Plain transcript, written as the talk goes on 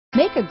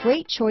Make a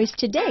great choice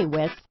today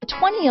with the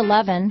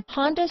 2011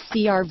 Honda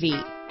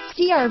CR-V.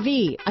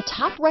 CR-V, a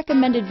top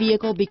recommended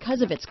vehicle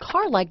because of its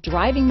car-like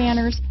driving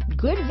manners,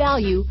 good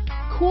value,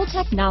 cool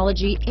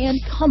technology,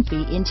 and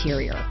comfy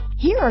interior.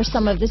 Here are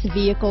some of this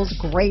vehicle's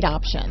great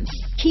options: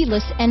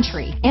 keyless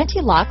entry,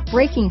 anti-lock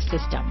braking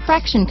system,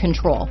 traction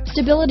control,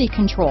 stability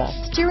control,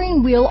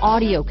 steering wheel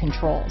audio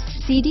controls,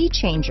 CD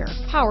changer,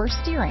 power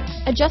steering,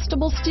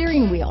 adjustable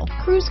steering wheel,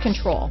 cruise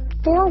control,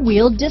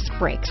 four-wheel disc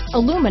brakes,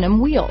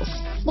 aluminum wheels,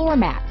 floor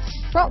mats,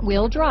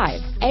 front-wheel drive,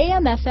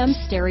 AM/FM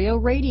stereo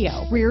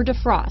radio, rear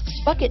defrost,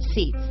 bucket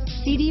seats,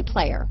 CD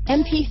player,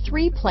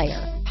 MP3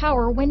 player,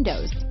 power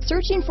windows.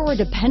 Searching for a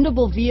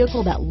dependable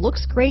vehicle that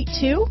looks great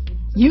too?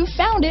 You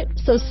found it,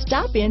 so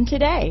stop in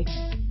today.